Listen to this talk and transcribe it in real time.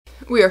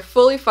we are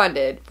fully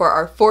funded for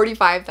our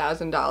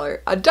 $45,000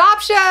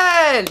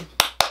 adoption!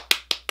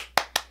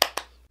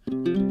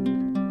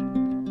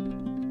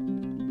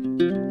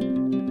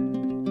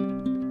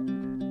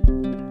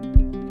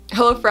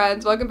 Hello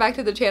friends, welcome back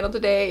to the channel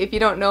today. If you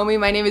don't know me,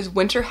 my name is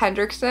Winter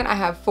Hendrickson. I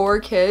have 4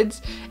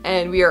 kids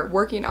and we are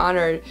working on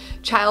our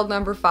child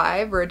number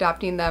 5. We're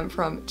adopting them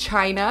from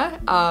China.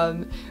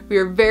 We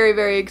are very,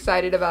 very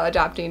excited about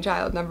adopting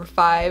child number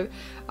 5.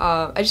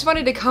 I just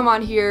wanted to come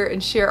on here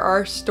and share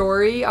our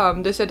story.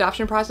 This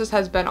adoption process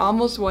has been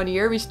almost 1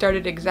 year. We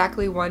started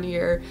exactly 1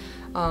 year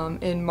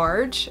in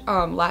March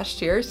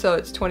last year, so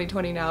it's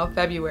 2020 now,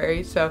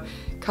 February. So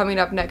coming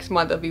up next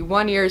month, it'll be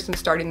 1 year since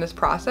starting this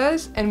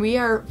process, and we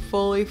are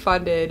fully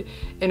funded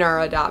in our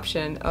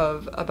adoption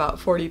of about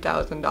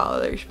 $40,000,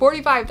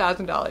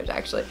 $45,000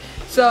 actually.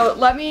 So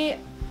let me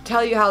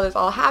tell you how this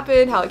all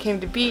happened, how it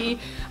came to be.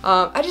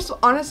 I just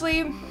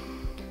honestly,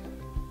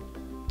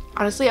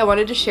 I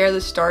wanted to share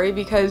this story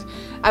because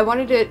I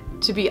wanted it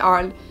to be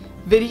on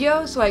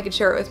video so I could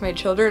share it with my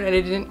children, and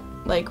I didn't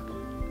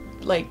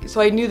so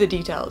I knew the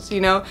details,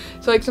 you know?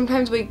 So like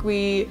sometimes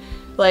we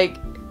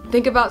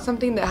think about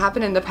something that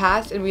happened in the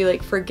past and we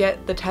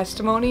forget the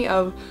testimony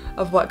of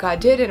what God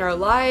did in our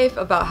life,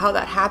 about how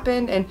that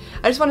happened. And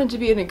I just wanted to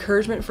be an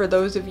encouragement for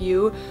those of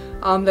you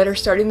that are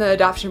starting the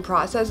adoption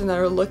process and that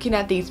are looking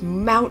at these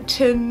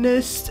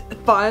mountainous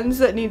funds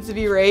that needs to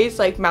be raised.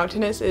 Like,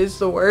 mountainous is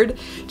the word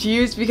to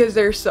use because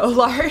they're so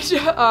large.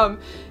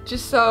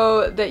 Just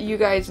so that you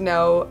guys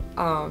know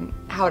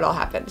how it all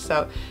happened.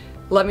 So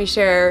let me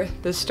share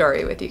this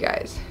story with you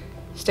guys.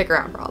 Stick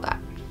around for all that.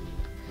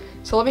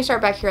 So let me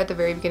start back here at the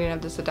very beginning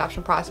of this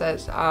adoption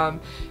process.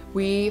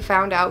 We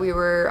found out we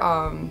were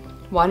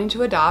wanting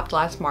to adopt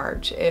last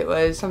March. It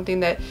was something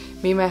that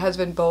me and my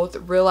husband both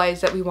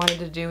realized that we wanted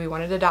to do. We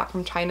wanted to adopt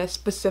from China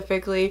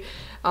specifically.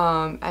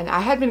 And I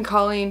had been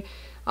calling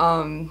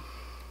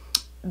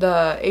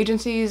the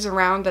agencies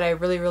around that I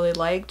really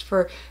liked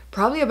for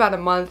probably about a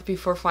month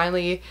before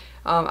finally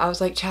I was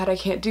like, Chad, I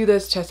can't do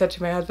this. I said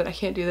to my husband, I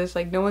can't do this.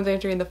 Like, no one's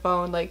answering the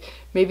phone. Like,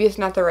 maybe it's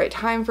not the right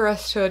time for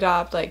us to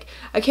adopt. Like,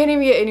 I can't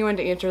even get anyone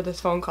to answer this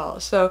phone call.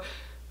 So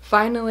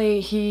finally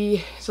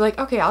he's like,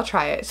 okay, I'll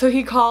try it. So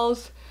he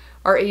calls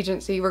our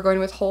agency. We're going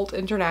with Holt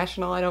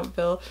International. I don't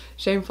feel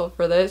shameful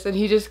for this. And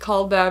he just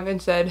called them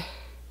and said,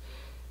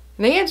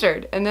 and they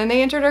answered, and then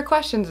they answered our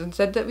questions and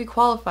said that we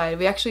qualified.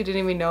 We actually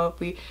didn't even know if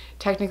we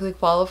technically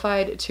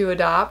qualified to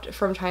adopt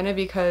from China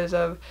because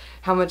of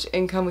how much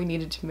income we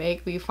needed to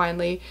make. We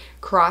finally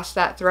crossed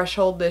that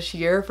threshold this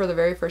year for the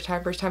very first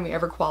time we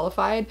ever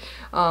qualified.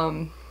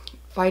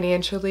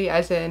 Financially,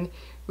 as in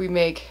we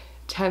make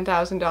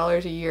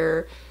 $10,000 a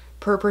year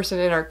per person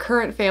in our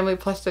current family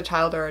plus the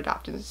child are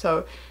adopted.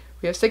 So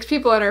we have 6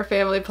 people in our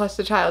family plus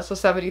the child, so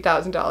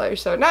 $70,000.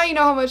 So now you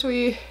know how much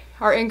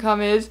our income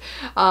is,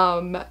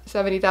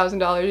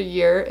 $70,000 a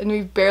year, and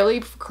we've barely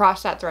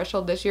crossed that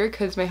threshold this year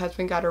because my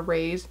husband got a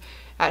raise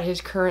at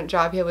his current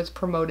job. He was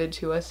promoted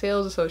to a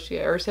sales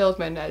associate or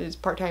salesman at his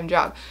part-time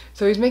job,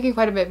 so he's making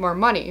quite a bit more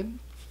money,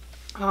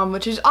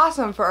 which is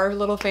awesome for our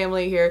little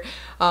family here,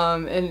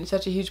 and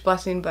such a huge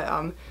blessing.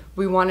 But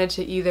we wanted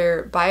to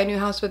either buy a new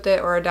house with it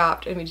or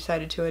adopt, and we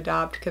decided to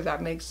adopt because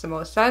that makes the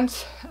most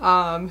sense.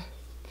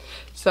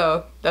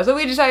 So that's what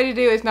we decided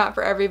to do. It's not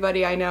for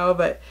everybody, I know,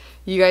 but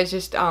you guys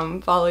just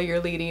follow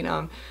your leading.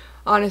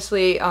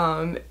 Honestly,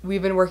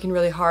 we've been working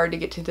really hard to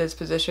get to this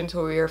position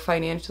so we are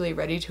financially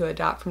ready to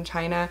adopt from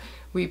China.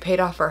 We paid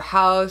off our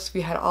house.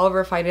 We had all of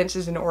our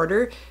finances in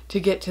order to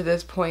get to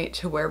this point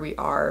to where we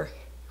are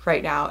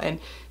right now. And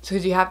so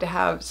you have to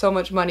have so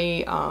much money,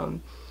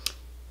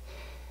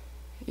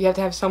 you have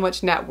to have so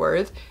much net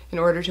worth in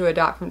order to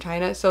adopt from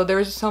China. So there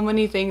was so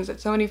many things,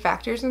 so many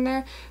factors in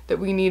there that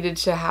we needed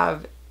to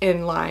have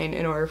in line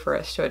in order for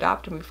us to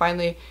adopt, and we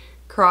finally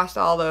crossed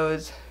all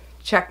those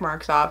check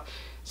marks off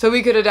so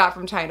we could adopt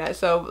from China.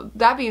 So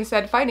that being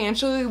said,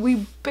 financially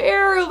we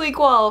barely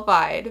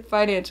qualified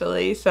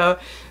financially, so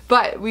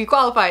but we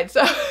qualified,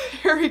 so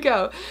here we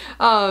go.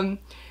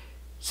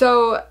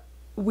 So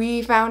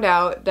we found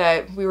out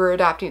that we were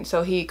adopting,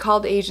 so he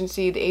called the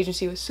agency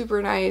was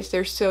super nice,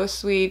 they're so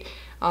sweet.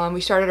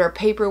 We started our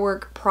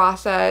paperwork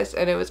process,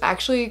 and it was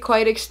actually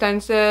quite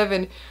extensive,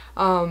 and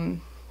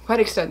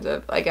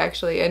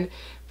and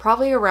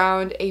probably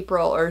around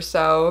April or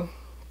so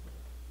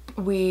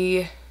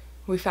we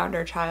found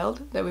our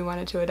child that we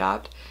wanted to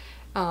adopt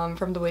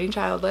from the waiting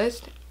child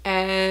list,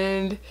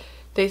 and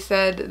they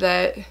said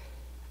that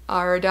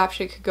our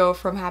adoption could go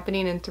from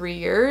happening in 3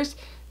 years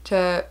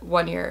to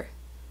 1 year.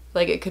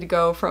 Like, it could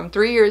go from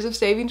 3 years of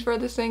savings for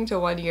this thing to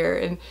 1 year.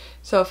 And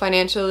so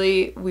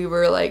financially we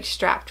were like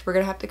strapped. We're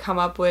gonna have to come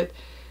up with,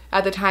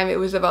 at the time it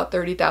was about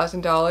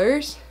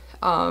 $30,000,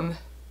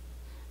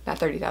 not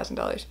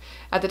 $30,000.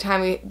 At the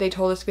time they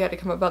told us we had to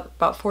come up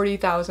about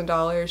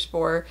 $40,000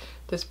 for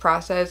this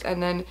process,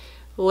 and then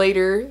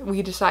later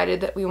we decided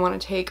that we want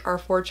to take our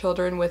 4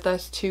 children with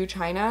us to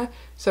China.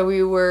 So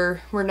we're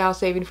now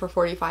saving for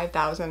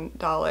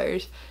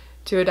 $45,000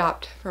 to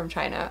adopt from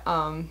China.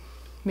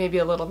 maybe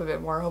a little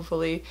bit more.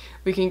 Hopefully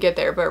we can get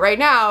there. But right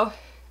now,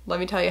 let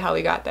me tell you how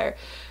we got there.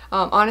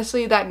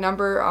 Honestly, that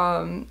number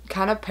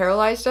kind of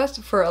paralyzed us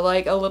for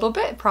like a little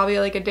bit, probably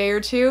like a day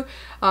or two.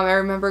 I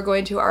remember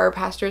going to our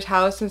pastor's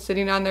house and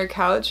sitting on their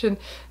couch and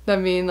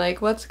them being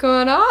like, what's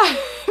going on?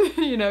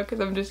 You know, because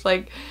I'm just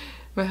like,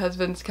 my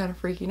husband's kind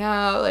of freaking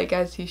out, like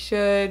as he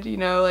should, you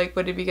know, like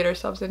what did we get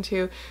ourselves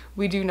into?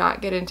 We do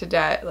not get into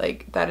debt.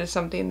 Like that is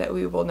something that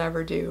we will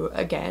never do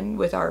again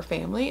with our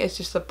family. It's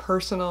just a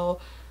personal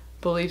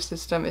belief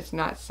system. It's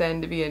not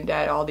sin to be in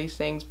debt, all these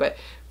things, but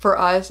for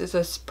us it's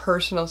a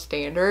personal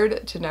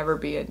standard to never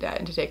be in debt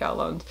and to take out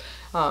loans.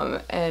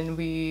 And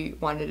we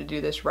wanted to do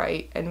this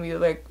right, and we were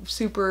like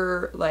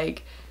super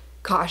like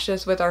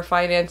cautious with our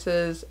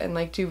finances and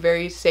like do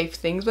very safe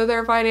things with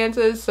our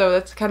finances. So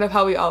that's kind of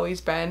how we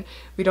always been.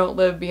 We don't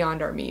live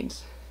beyond our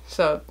means.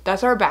 So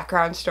that's our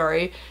background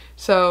story.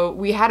 So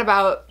we had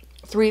about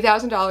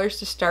 $3,000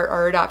 to start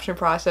our adoption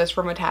process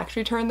from a tax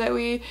return that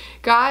we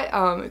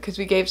got, because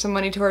we gave some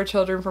money to our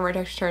children from our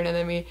tax return, and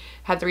then we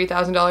had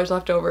 $3,000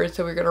 left over,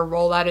 so we're gonna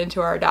roll that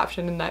into our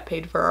adoption, and that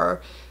paid for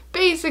our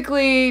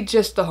basically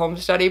just the home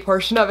study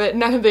portion of it,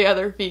 none of the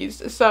other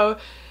fees. So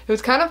it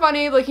was kind of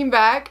funny looking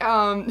back.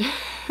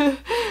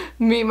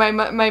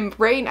 My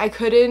brain, I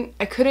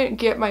couldn't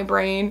get my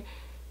brain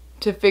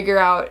to figure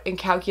out and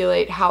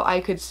calculate how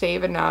I could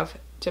save enough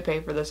to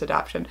pay for this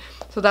adoption.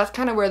 So that's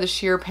kind of where the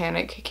sheer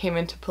panic came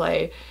into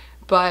play.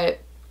 But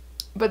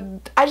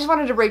I just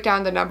wanted to break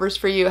down the numbers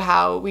for you,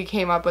 how we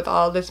came up with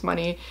all this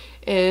money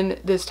in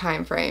this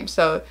time frame.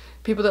 So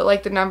people that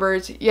like the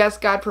numbers, yes,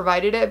 God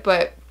provided it,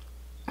 but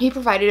he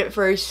provided it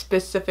for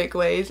specific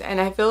ways. And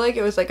I feel like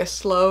it was like a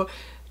slow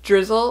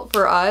drizzle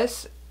for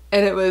us,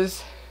 and it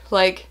was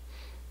like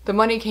the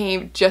money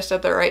came just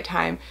at the right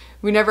time.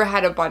 We never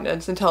had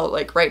abundance until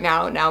like right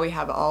now. Now we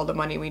have all the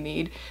money we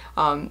need.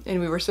 And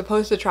we were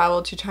supposed to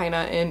travel to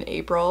China in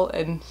April,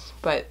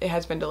 but it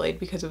has been delayed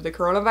because of the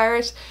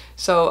coronavirus.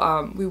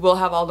 So we will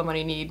have all the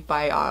money need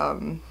by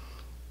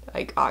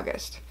like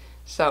August.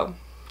 So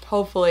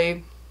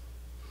hopefully,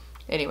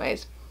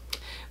 anyways,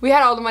 we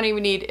had all the money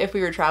we need if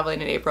we were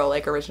traveling in April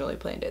like originally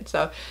planned it.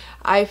 So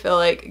I feel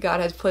like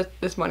God has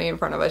put this money in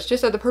front of us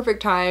just at the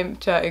perfect time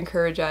to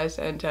encourage us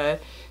and to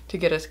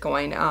get us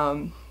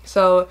going.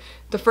 So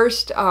the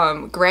first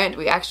grant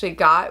we actually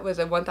got was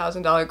a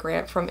 $1,000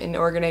 grant from an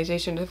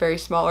organization, a very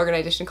small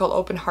organization called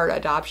Open Heart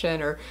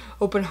Adoption, or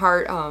Open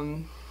Heart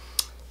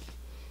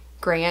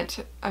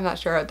Grant. I'm not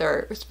sure what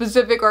their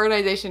specific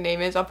organization name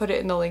is. I'll put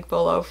it in the link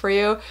below for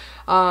you.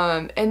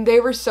 And they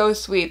were so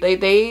sweet.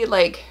 They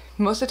like,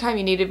 most of the time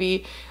you need to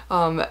be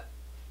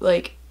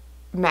like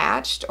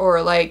matched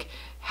or like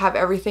have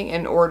everything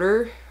in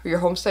order. Your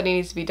home study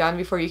needs to be done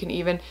before you can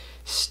even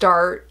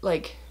start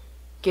like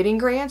getting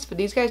grants, but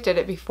these guys did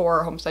it before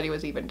our home study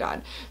was even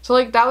done. So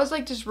like that was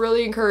like just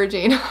really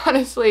encouraging,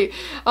 honestly.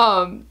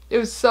 It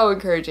was so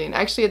encouraging.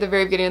 Actually, at the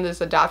very beginning of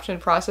this adoption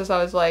process,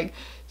 I was like,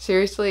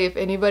 seriously, if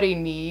anybody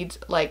needs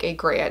like a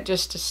grant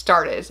just to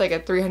start it, it's like a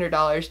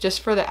 $300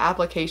 just for the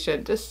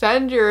application. Just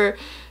send your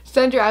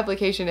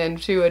application in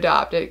to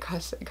adopt. It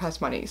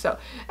costs money. So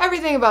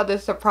everything about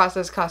this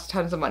process costs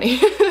tons of money.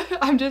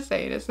 I'm just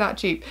saying, it's not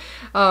cheap.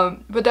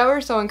 But that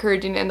was so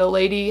encouraging. And the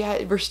lady,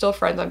 we're still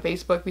friends on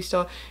Facebook. We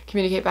still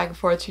communicate back and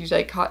forth. She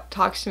like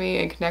talks to me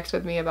and connects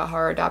with me about how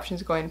our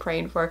adoption's going,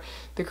 praying for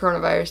the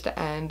coronavirus to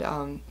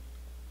end.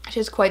 She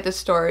has quite the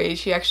story.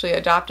 She actually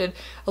adopted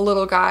a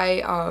little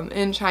guy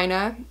in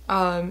China,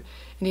 and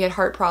he had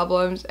heart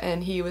problems,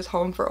 and he was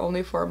home for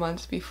only 4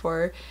 months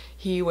before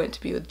he went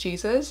to be with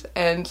Jesus.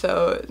 And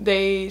so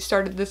they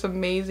started this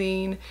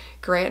amazing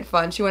grant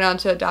fund. She went on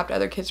to adopt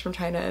other kids from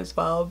China as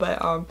well,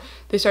 but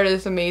they started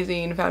this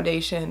amazing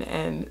foundation,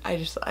 and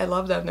I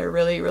love them. They're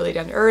really, really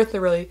down to earth. They're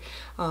really,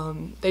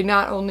 they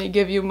not only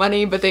give you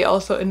money, but they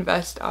also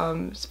invest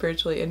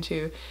spiritually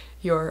into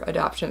your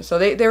adoption. So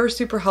they were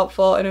super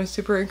helpful, and it was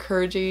super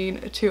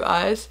encouraging to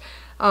us.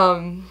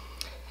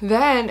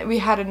 Then we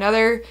had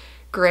another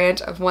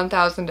grant of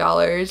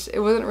 $1,000. It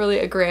wasn't really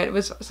a grant, it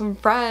was some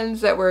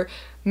friends that were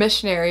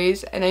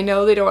missionaries, and I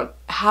know they don't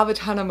have a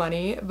ton of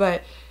money,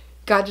 but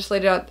God just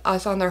laid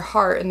us on their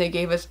heart, and they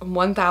gave us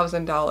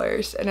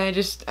 $1,000, and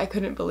I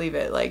couldn't believe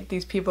it. Like,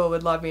 these people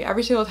would love me.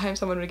 Every single time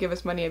someone would give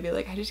us money, I'd be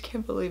like, I just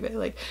can't believe it.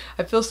 Like,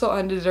 I feel so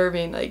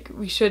undeserving. Like,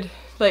 we should,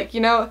 like,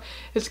 you know,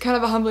 it's kind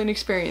of a humbling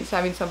experience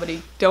having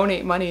somebody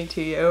donate money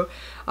to you.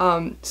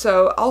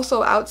 So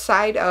also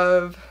outside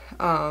of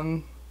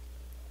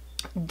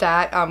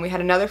that, we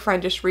had another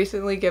friend just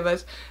recently give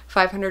us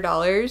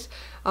 $500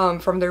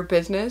 from their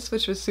business,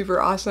 which was super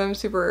awesome,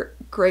 super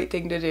great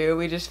thing to do.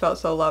 We just felt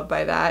so loved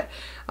by that.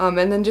 And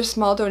then just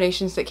small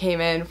donations that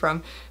came in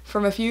from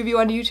a few of you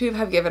on YouTube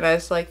have given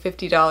us like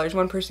 $50.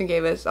 One person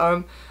gave us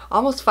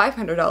almost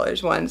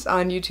 $500 once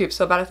on YouTube,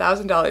 so about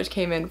 $1,000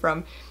 came in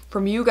from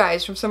you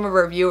guys, from some of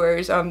our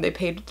viewers. They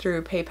paid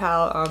through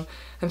PayPal.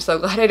 I'm so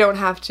glad I don't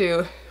have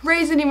to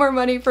raise any more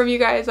money from you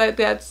guys.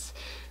 That's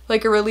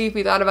like a relief.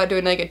 We thought about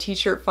doing like a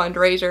t-shirt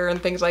fundraiser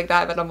and things like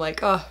that, but I'm like,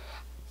 oh,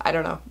 I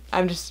don't know.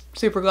 I'm just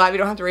super glad we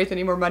don't have to raise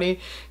any more money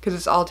because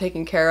it's all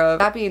taken care of.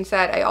 That being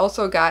said, I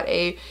also got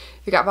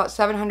about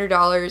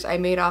 $700 I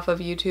made off of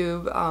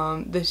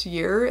YouTube this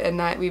year, and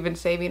that we've been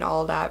saving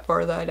all that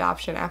for the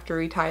adoption after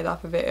we tithe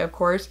off of it, of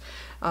course.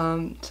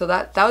 So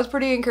that was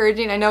pretty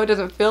encouraging. I know it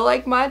doesn't feel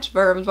like much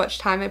for as much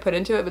time I put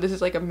into it, but this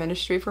is like a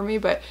ministry for me,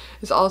 but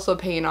it's also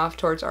paying off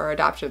towards our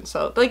adoption.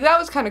 So like that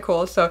was kind of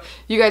cool. So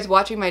you guys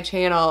watching my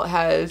channel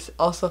has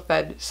also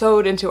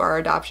sowed into our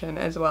adoption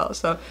as well.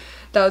 So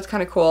that was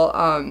kind of cool.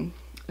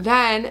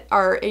 Then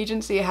our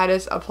agency had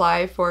us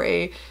apply for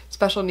a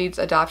special needs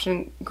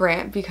adoption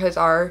grant because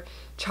our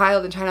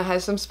child in China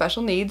has some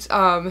special needs.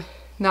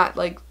 Not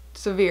like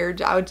severe,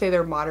 I would say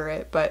they're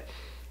moderate, but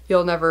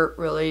you'll never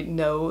really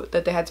know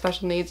that they had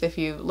special needs if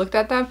you looked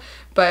at them.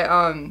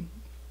 But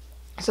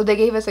so they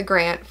gave us a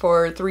grant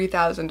for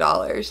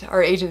 $3,000.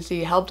 Our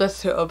agency helped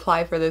us to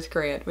apply for this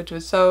grant, which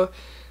was so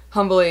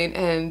humbling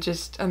and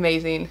just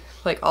amazing,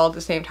 like all at the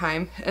same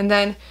time. And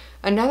then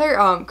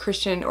another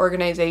Christian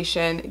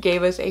organization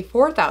gave us a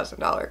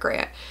 $4,000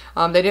 grant.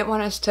 They didn't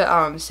want us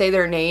to say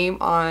their name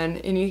on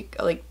any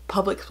like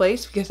public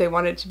place because they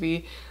wanted it to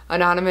be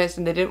anonymous,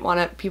 and they didn't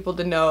want people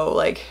to know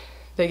like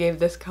they gave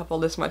this couple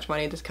this much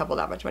money, this couple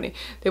that much money.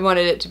 They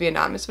wanted it to be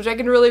anonymous, which I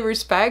can really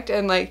respect,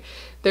 and like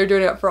they're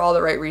doing it for all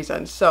the right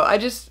reasons. So I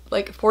just,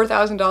 like,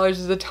 $4,000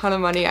 is a ton of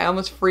money. I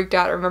almost freaked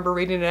out. I remember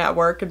reading it at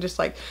work and just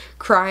like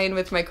crying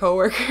with my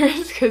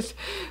coworkers because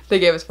they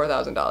gave us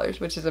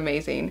 $4,000, which is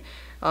amazing.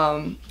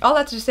 All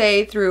that to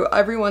say, through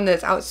everyone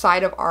that's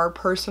outside of our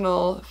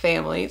personal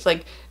families,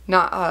 like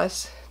not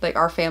us, like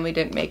our family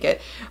didn't make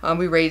it,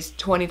 we raised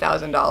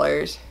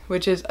 $20,000,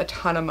 which is a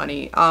ton of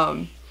money.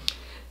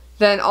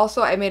 Then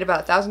also I made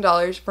about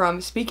 $1,000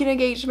 from speaking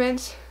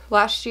engagements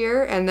last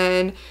year, and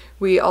then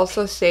we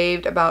also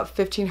saved about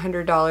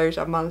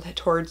 $1,500 a month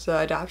towards the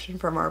adoption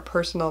from our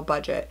personal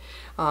budget.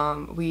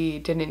 We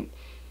didn't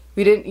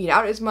eat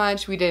out as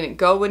much, we didn't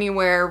go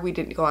anywhere, we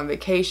didn't go on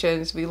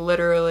vacations, we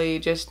literally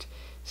just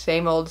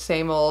same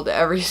old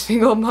every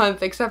single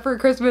month except for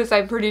Christmas.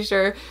 I'm pretty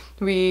sure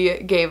we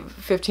gave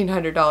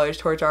 $1,500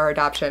 towards our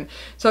adoption.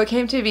 So it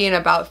came to being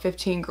about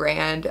 15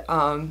 grand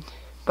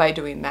by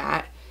doing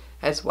that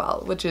as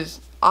well, which is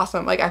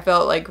awesome. Like I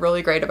felt like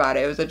really great about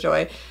it. It was a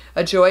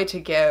joy to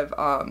give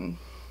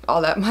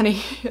all that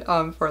money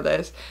for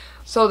this.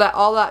 So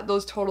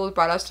those totals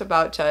brought us to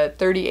about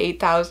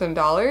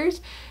 $38,000,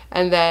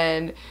 and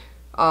then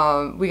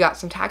we got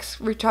some tax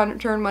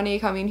return money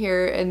coming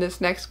here in this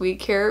next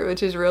week here,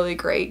 which is really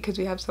great because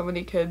we have so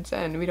many kids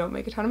and we don't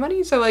make a ton of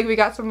money. So like we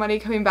got some money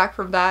coming back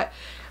from that,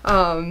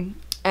 and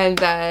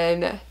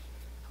then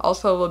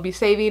also we'll be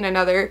saving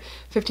another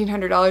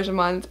 $1,500 a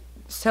month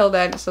till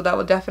then, so that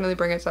will definitely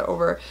bring us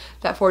over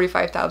that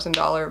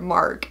 $45,000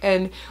 mark.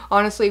 And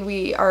honestly,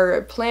 we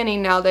are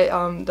planning, now that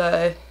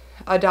the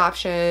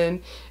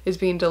adoption is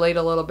being delayed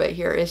a little bit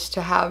here, is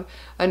to have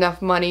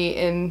enough money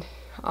in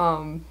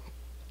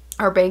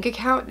our bank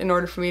account in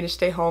order for me to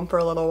stay home for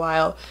a little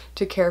while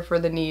to care for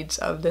the needs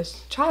of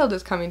this child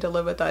that's coming to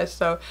live with us.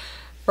 So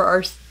for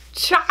our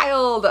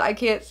child, I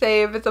can't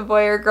say if it's a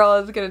boy or girl,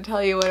 it's gonna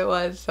tell you what it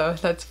was, so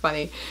that's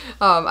funny.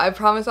 I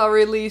promise I'll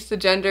release the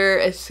gender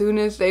as soon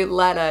as they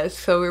let us,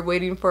 so we're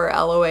waiting for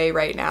LOA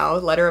right now,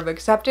 letter of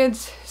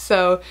acceptance,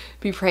 so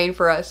be praying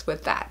for us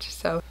with that.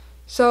 So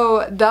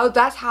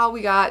that's how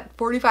we got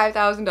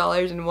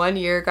 $45,000 in 1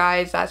 year,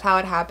 guys. That's how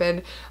it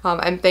happened.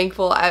 I'm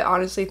thankful. I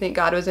honestly think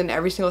God was in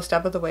every single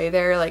step of the way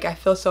there. Like, I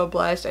feel so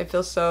blessed. I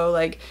feel so,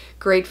 like,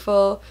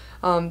 grateful.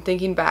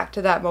 Thinking back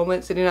to that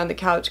moment, sitting on the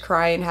couch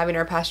crying, having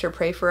our pastor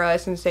pray for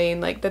us and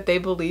saying, like, that they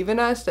believe in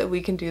us, that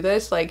we can do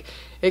this. Like,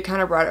 it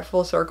kind of brought it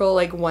full circle.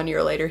 Like, 1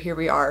 year later, here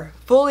we are,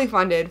 fully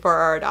funded for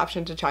our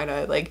adoption to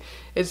China. Like,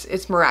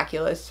 it's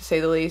miraculous, to say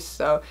the least.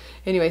 So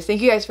anyways,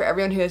 thank you guys for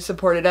everyone who has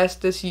supported us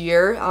this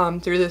year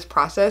through this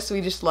process.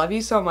 We just love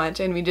you so much,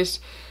 and we just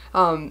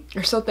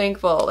are so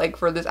thankful, like,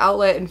 for this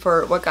outlet and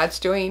for what God's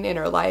doing in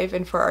our life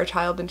and for our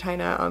child in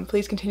China.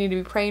 Please continue to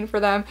be praying for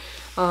them.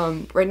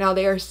 Right now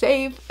they are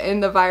safe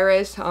in the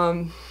virus.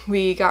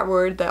 We got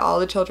word that all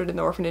the children in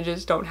the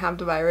orphanages don't have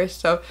the virus,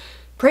 so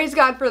praise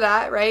God for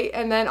that, right?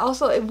 And then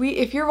also,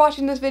 if you're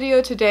watching this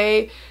video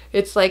today,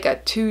 it's like a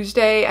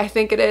Tuesday, I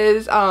think it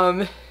is.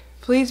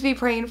 Please be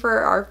praying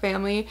for our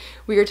family.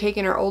 We are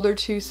taking our older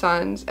 2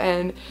 sons,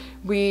 and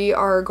we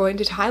are going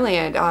to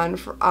Thailand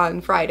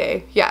on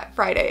Friday. Yeah,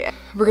 Friday.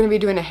 We're going to be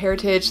doing a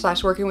heritage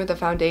 / working with a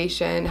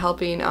foundation,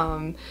 helping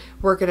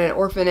work in an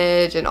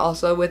orphanage, and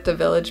also with the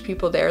village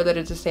people there that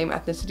is the same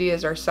ethnicity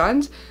as our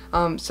sons.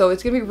 So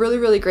it's going to be a really,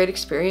 really great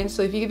experience.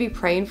 So if you could be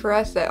praying for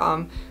us that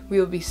we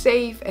will be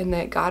safe, and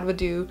that God would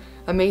do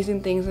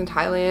amazing things in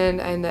Thailand,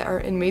 and that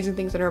amazing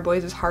things in our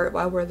boys' heart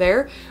while we're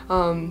there.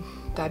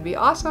 That'd be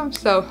awesome.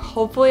 So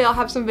hopefully I'll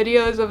have some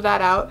videos of that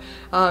out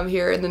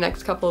here in the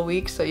next couple of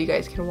weeks, so you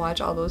guys can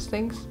watch all those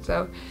things.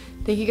 So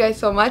thank you guys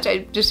so much. I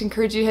just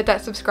encourage you to hit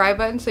that subscribe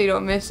button so you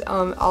don't miss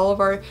all of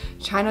our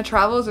China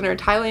travels and our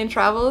Thailand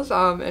travels,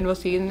 and we'll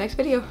see you in the next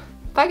video.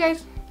 Bye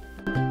guys.